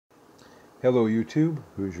Hello YouTube,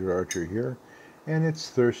 Hoosier Archer here, and it's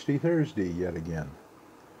Thirsty Thursday yet again.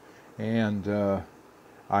 And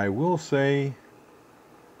I will say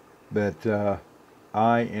that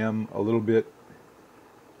I am a little bit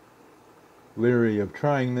leery of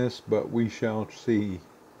trying this, but we shall see.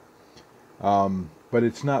 But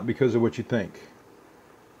it's not because of what you think.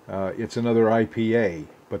 It's another IPA,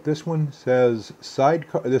 but this one says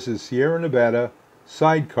Sidecar. This is Sierra Nevada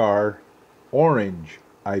Sidecar Orange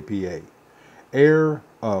IPA.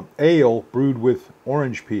 Ale brewed with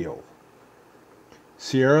orange peel.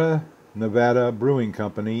 Sierra Nevada Brewing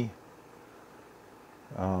Company,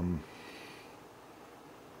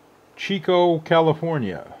 Chico,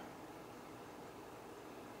 California.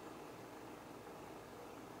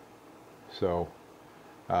 So,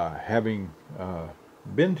 having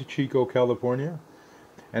been to Chico, California,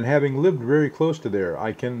 and having lived very close to there,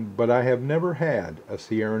 but I have never had a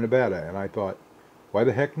Sierra Nevada, and I thought, why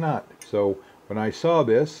the heck not? So when I saw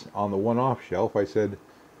this on the one-off shelf, I said,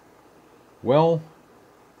 well,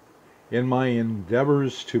 in my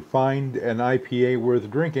endeavors to find an IPA worth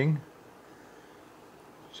drinking,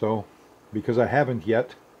 so because I haven't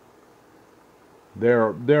yet,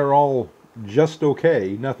 they're all just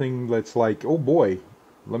okay. Nothing that's like, oh boy,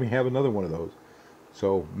 let me have another one of those.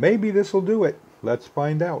 So maybe this will do it. Let's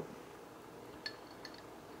find out.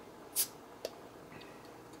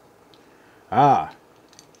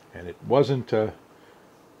 And it wasn't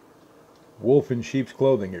wolf in sheep's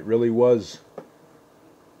clothing. It really was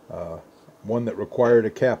one that required a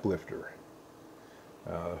cap lifter.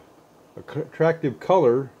 Attractive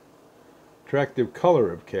color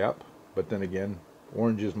of cap, but then again,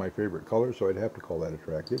 orange is my favorite color, so I'd have to call that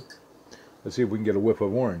attractive. Let's see if we can get a whiff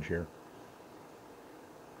of orange here.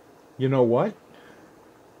 You know what?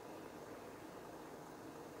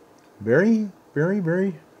 Very, very,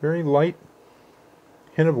 very, very light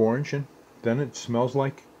hint of orange, and then it smells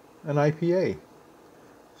like an IPA.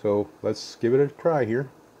 So let's give it a try here.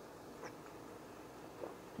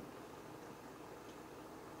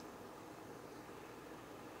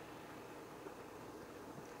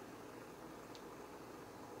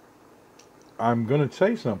 I'm going to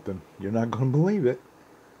say something. You're not going to believe it.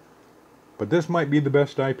 But this might be the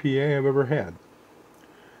best IPA I've ever had.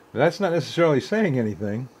 That's not necessarily saying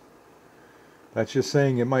anything. That's just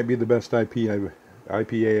saying it might be the best IPA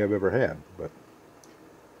I've ever had. But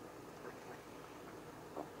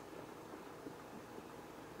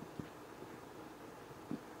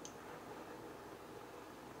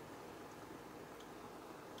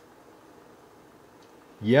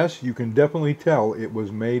yes, you can definitely tell it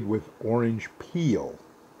was made with orange peel.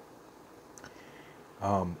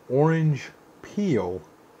 Orange peel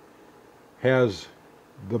has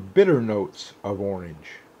the bitter notes of orange.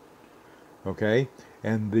 Okay,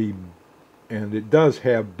 and it does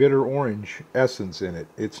have bitter orange essence in it.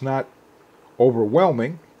 It's not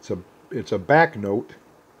overwhelming. It's a back note.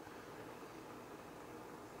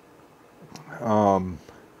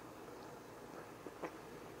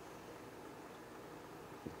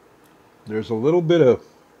 There's a little bit of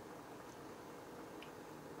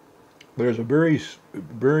there's a very,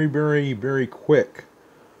 very, very, very quick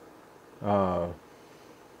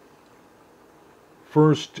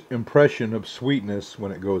first impression of sweetness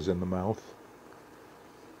when it goes in the mouth.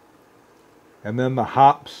 And then the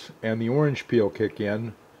hops and the orange peel kick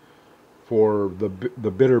in for the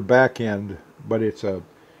bitter back end, but it's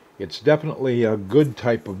definitely a good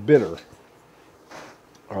type of bitter.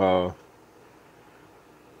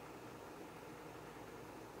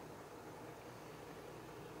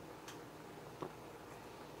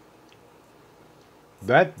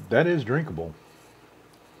 That is drinkable.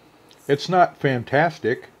 It's not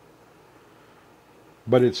fantastic,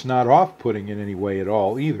 but it's not off-putting in any way at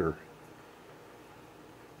all either.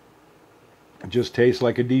 It just tastes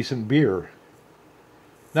like a decent beer.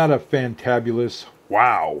 Not a fantabulous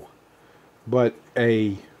wow, but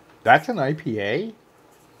that's an IPA?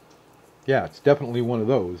 Yeah, it's definitely one of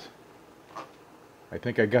those. I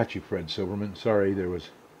think I got you, Fred Silverman. Sorry, there was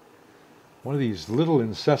one of these little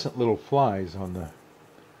incessant little flies on the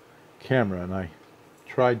camera, and I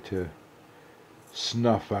tried to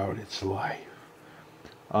snuff out its life.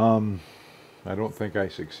 I don't think I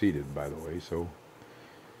succeeded, by the way, so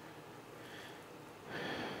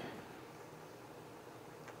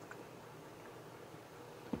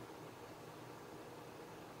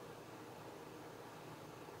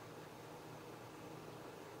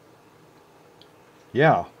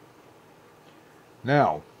yeah.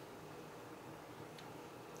 Now,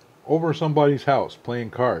 over somebody's house playing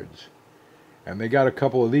cards, and they got a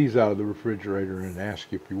couple of these out of the refrigerator and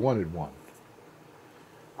asked you if you wanted one.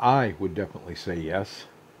 I would definitely say yes.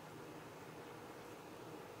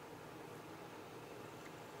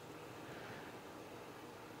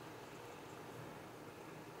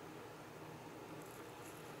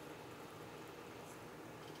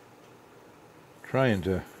 trying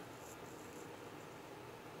to...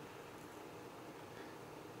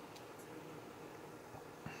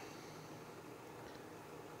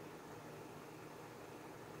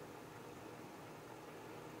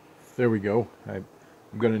 There we go. I'm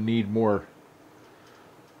going to need more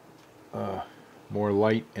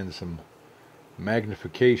light and some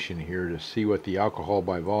magnification here to see what the alcohol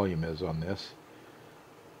by volume is on this.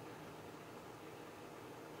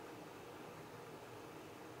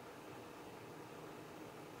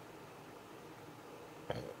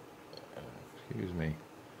 Excuse me.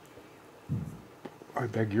 I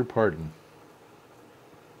beg your pardon.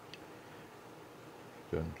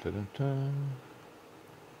 Dun, dun, dun, dun.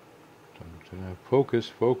 Focus,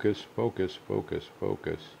 focus, focus, focus,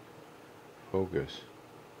 focus, focus.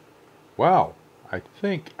 Wow, I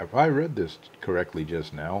think if I read this correctly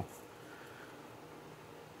just now,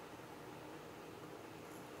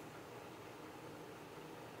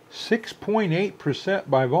 .8%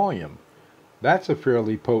 by volume. That's a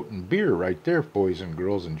fairly potent beer right there, boys and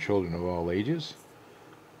girls and children of all ages.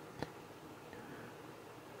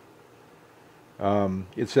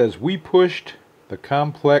 It says, we pushed the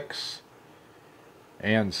complex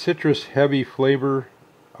and citrus-heavy flavor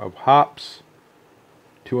of hops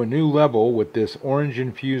to a new level with this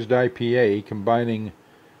orange-infused IPA, combining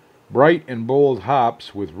bright and bold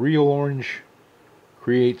hops with real orange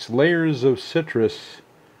creates layers of citrus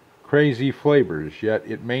crazy flavors, yet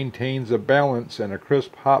it maintains a balance and a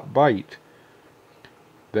crisp hop bite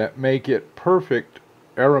that make it perfect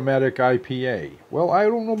aromatic IPA. Well, I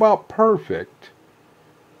don't know about perfect,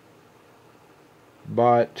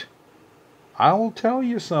 but I'll tell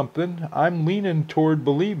you something. I'm leaning toward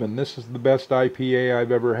believing this is the best IPA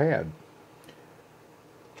I've ever had.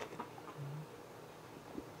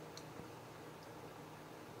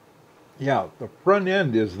 Yeah, the front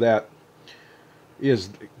end is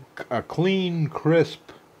a clean,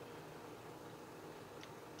 crisp,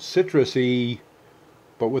 citrusy,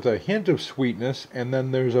 but with a hint of sweetness, and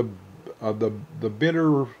then there's the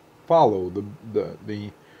bitter follow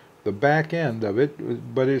the back end of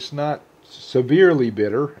it, but it's not severely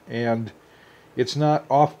bitter, and it's not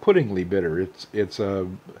off-puttingly bitter. It's a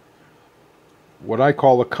what I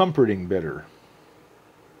call a comforting bitter.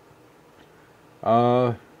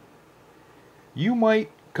 You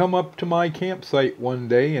might come up to my campsite one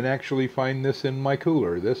day and actually find this in my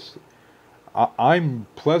cooler. I'm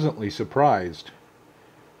pleasantly surprised.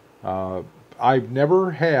 I've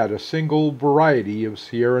never had a single variety of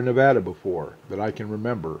Sierra Nevada before that I can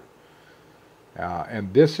remember.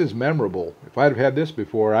 And this is memorable. If I'd have had this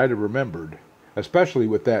before, I'd have remembered, especially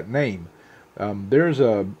with that name. There's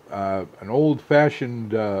an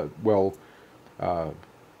old-fashioned, a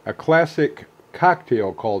classic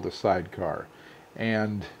cocktail called a sidecar,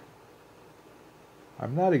 and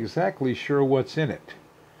I'm not exactly sure what's in it,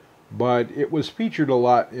 but it was featured a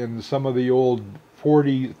lot in some of the old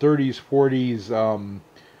 30s, 40s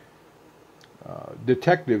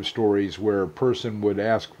detective stories where a person would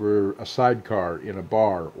ask for a sidecar in a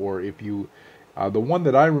bar, or if you, the one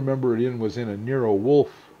that I remember it in was in a Nero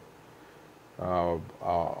Wolfe, a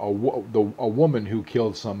woman who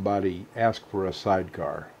killed somebody asked for a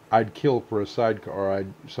sidecar. I'd kill for a sidecar, or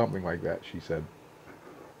something like that, she said.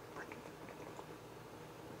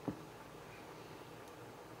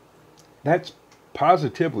 That's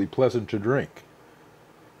positively pleasant to drink.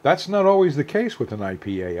 That's not always the case with an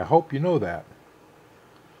IPA. I hope you know that.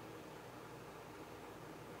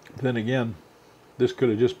 Then again, this could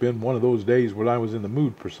have just been one of those days when I was in the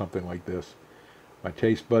mood for something like this. My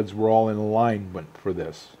taste buds were all in alignment for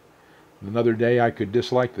this. Another day I could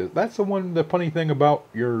dislike this. That's the funny thing about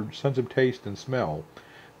your sense of taste and smell.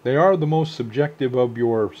 They are the most subjective of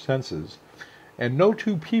your senses. And no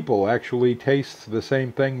two people actually taste the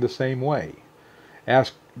same thing the same way.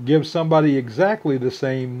 Give somebody exactly the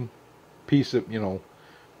same piece of,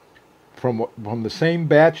 from the same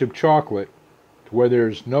batch of chocolate, to where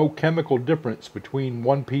there's no chemical difference between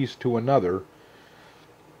one piece to another,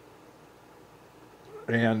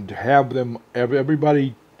 and have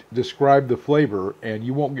everybody describe the flavor, and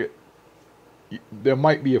you won't get, there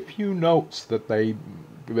might be a few notes that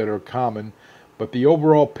are common, but the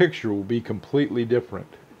overall picture will be completely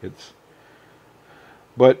different.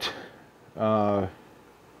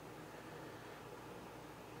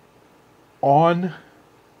 On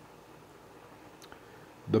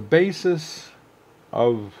the basis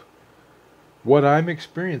of what I'm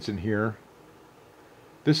experiencing here,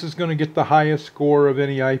 this is going to get the highest score of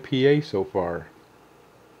any IPA so far.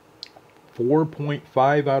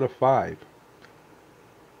 4.5 out of 5.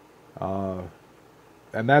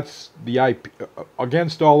 And that's the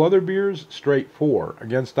against all other beers, straight 4.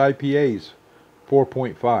 Against IPAs,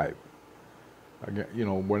 4.5. You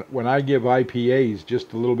know, when I give IPAs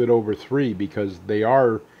just a little bit over 3, because they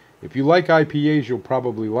are, if you like IPAs, you'll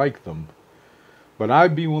probably like them. But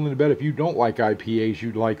I'd be willing to bet if you don't like IPAs,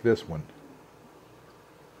 you'd like this one.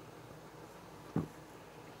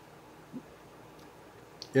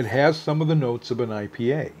 It has some of the notes of an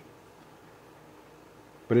IPA,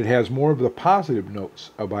 but it has more of the positive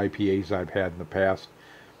notes of IPAs I've had in the past.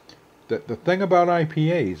 The thing about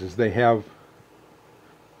IPAs is they have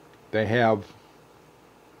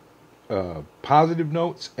positive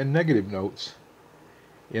notes and negative notes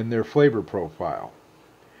in their flavor profile.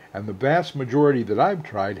 And the vast majority that I've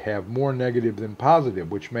tried have more negative than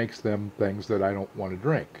positive, which makes them things that I don't want to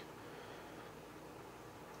drink.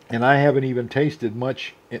 And I haven't even tasted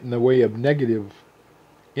much in the way of negative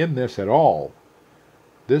in this at all.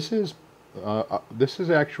 This is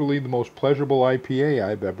actually the most pleasurable IPA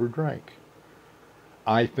I've ever drank.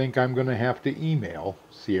 I think I'm going to have to email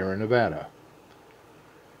Sierra Nevada.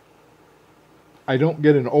 I don't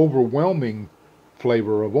get an overwhelming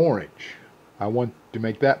flavor of orange. I want to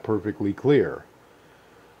make that perfectly clear.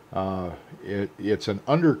 It's an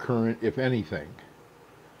undercurrent, if anything.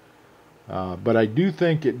 But I do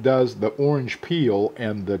think it does, the orange peel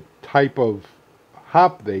and the type of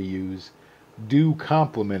hop they use do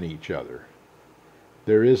complement each other.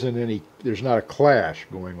 There's not a clash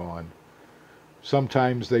going on.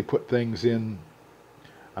 Sometimes they put things in.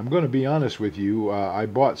 I'm going to be honest with you, I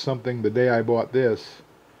bought something the day I bought this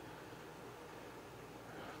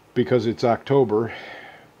because it's October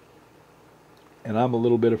and I'm a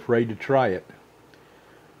little bit afraid to try it.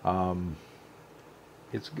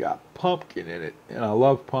 It's got pumpkin in it, and I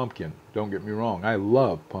love pumpkin. Don't get me wrong, I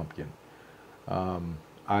love pumpkin.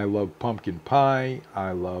 I love pumpkin pie.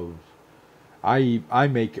 I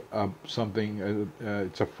make something,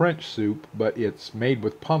 it's a French soup, but it's made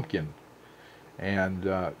with pumpkin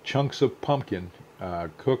and chunks of pumpkin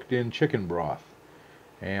cooked in chicken broth.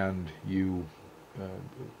 And you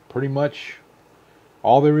pretty much,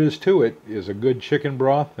 all there is to it is a good chicken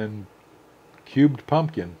broth and cubed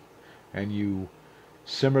pumpkin. And you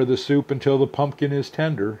simmer the soup until the pumpkin is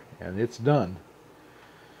tender, and it's done.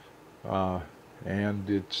 And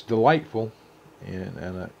it's delightful, and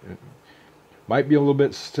it might be a little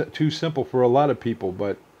bit too simple for a lot of people,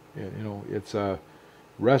 but you know, it's a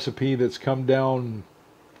recipe that's come down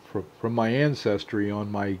from my ancestry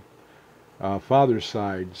on my father's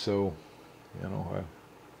side. So, you know,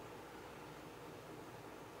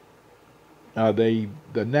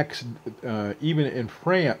 even in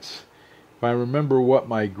France, if I remember what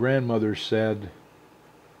my grandmother said,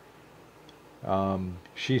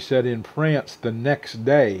 she said in France the next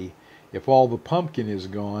day, if all the pumpkin is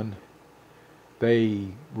gone, they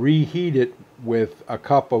reheat it with a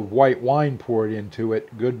cup of white wine poured into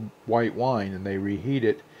it, good white wine, and they reheat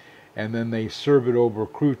it, and then they serve it over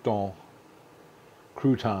croutons,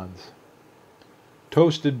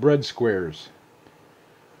 toasted bread squares.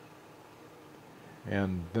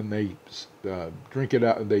 And then they drink it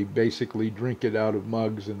out. They basically drink it out of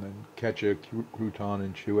mugs and then catch a crouton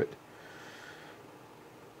and chew it.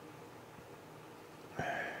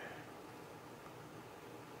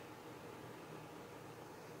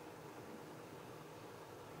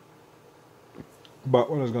 But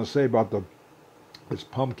what I was going to say about this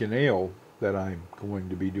pumpkin ale that I'm going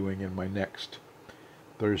to be doing in my next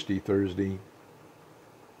Thirsty Thursday.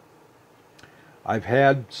 I've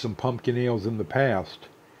had some pumpkin ales in the past,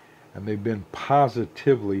 and they've been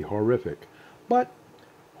positively horrific. But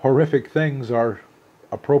horrific things are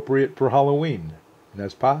appropriate for Halloween,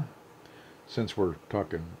 n'est-ce pas? Since we're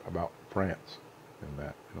talking about France and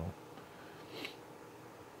that, you know.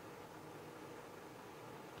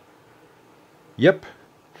 Yep,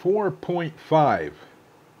 4.5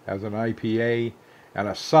 as an IPA, and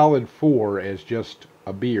a solid 4 as just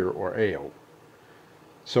a beer or ale.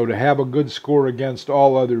 So to have a good score against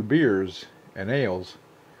all other beers and ales,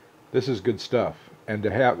 this is good stuff. And to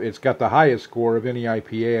have, it's got the highest score of any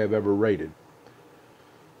IPA I've ever rated.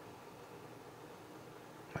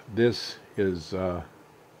 This is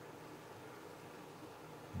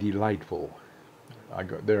delightful.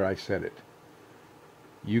 I said it.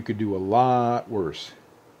 You could do a lot worse.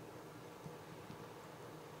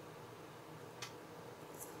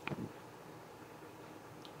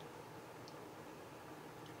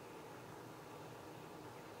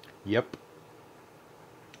 Yep.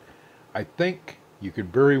 I think you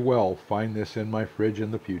could very well find this in my fridge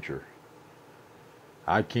in the future.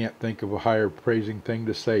 I can't think of a higher praising thing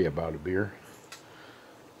to say about a beer.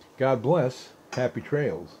 God bless, happy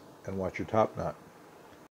trails, and watch your top knot.